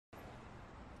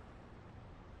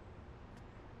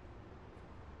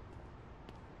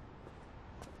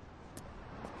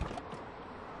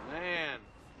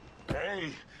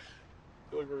funny. I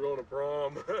feel like we're going to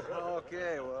prom.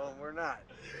 Okay, well, we're not.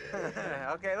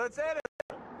 Okay, let's end it.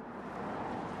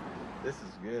 This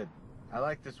is good. I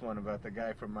like this one about the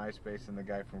guy from MySpace and the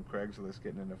guy from Craigslist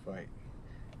getting in a fight.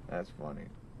 That's funny.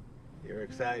 You're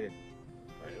excited.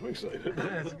 I am excited.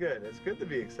 That's good. It's good to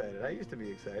be excited. I used to be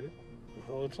excited.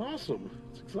 Well, it's awesome.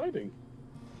 It's exciting.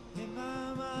 In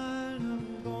my mind,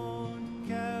 I'm going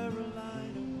to Carolina.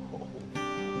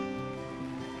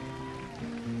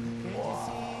 Can't you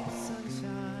see the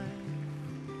sunshine?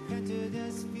 Can't you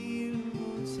just feel the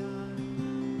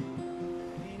moonshine?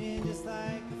 Ain't it just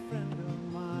like a friend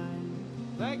of mine?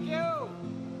 Thank you.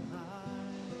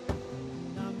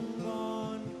 I'm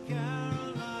going to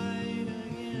Carolina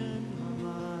in my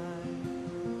mind.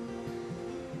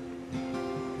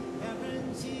 Every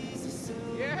Jesus, so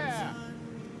Yeah.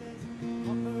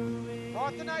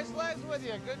 Brought the nice legs with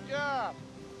you. Good job.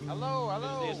 Hello,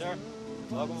 hello. Good to see you, sir.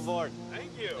 Welcome aboard.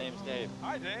 Thank you. Name's Dave.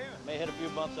 Hi, Dave. May hit a few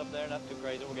bumps up there, not too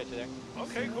crazy. We'll get you there.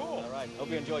 Okay, cool. All right. Hope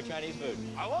you enjoy Chinese food.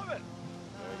 I love it.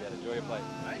 Very good. Enjoy your flight.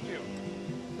 Thank you.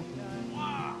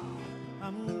 Wow.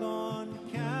 I'm going to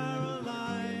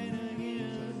Carolina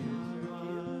in my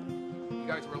mind. You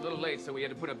guys were a little late, so we had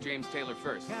to put up James Taylor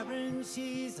first. Catherine,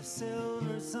 she's a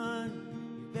silver sun.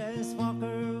 You best walk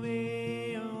her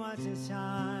way and watch it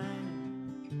shine.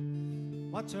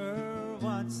 Watch her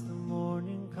watch the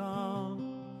morning come.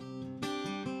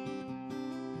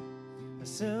 A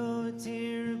silver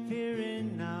tear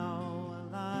appearing now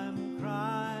while I'm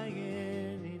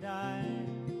crying. He died.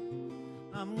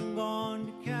 I'm going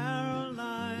to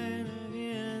Carolina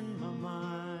in my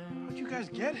mind. How'd you guys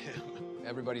get him?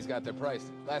 Everybody's got their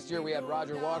price. Last year we had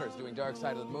Roger Waters doing Dark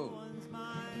Side of the Moon.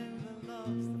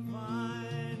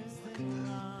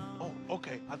 Oh,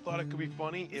 okay. I thought it could be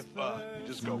funny if you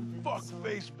just go, fuck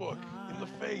Facebook in the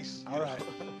face. All right.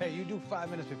 Hey, you do 5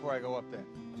 minutes before I go up there.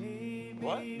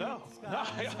 What? No. No,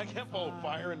 I can't follow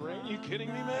fire and rain. You kidding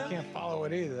me, man? I can't follow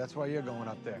it either. That's why you're going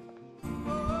up there.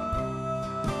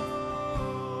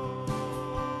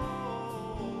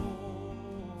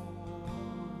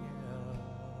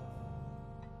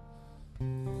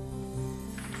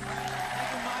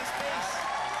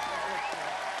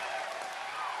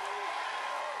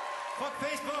 Fuck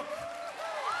Facebook!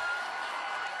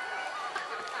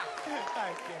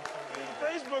 I can't believe it.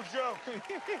 Facebook joke. He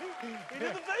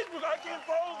did the Facebook. I can't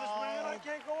follow this, man. I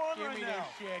can't go on Give right me now. this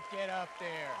shit. Get up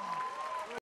there.